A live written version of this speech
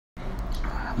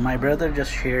My brother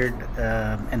just shared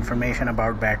information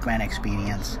about Batman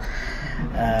Experience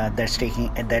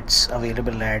that's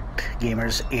available at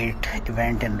Gamers8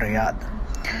 event in Riyadh.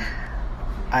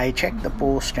 I checked the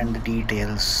post and the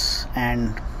details,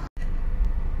 and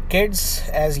kids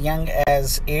as young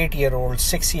as 8-year-olds,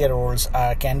 6-year-olds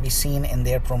can be seen in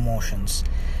their promotions.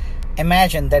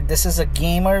 Imagine that this is a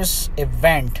gamers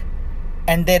event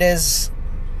and there is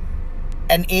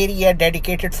an area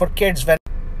dedicated for kids. When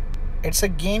it's a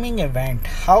gaming event,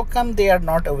 how come they are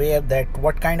not aware that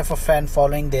what kind of a fan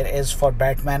following there is for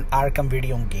Batman Arkham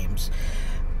video games?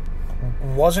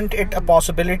 Wasn't it a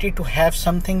possibility to have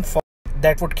something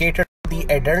that would cater to the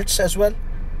adults as well?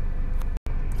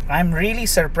 I'm really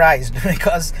surprised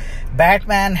because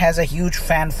Batman has a huge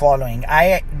fan following.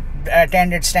 I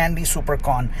attended Stanley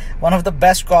Supercon, one of the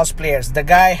best cosplayers. The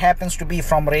guy happens to be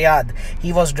from Riyadh.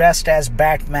 He was dressed as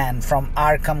Batman from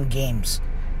Arkham Games.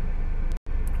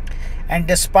 And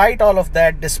despite all of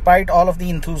that, despite all of the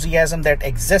enthusiasm that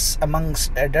exists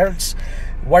amongst adults,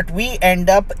 what we end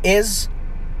up is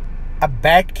a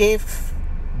Batcave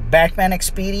Batman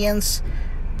Experience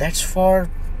that's for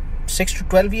 6 to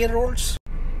 12-year-olds.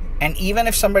 And even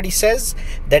if somebody says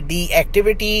that the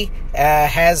activity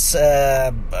is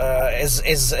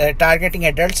targeting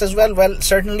adults as well, well,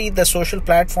 certainly the social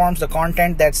platforms, the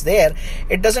content that's there,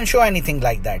 it doesn't show anything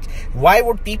like that. Why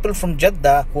would people from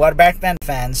Jeddah who are Batman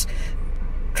fans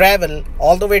travel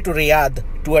all the way to Riyadh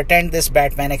to attend this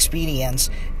Batman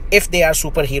Experience if they are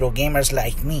superhero gamers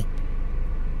like me?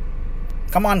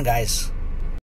 Come on, guys.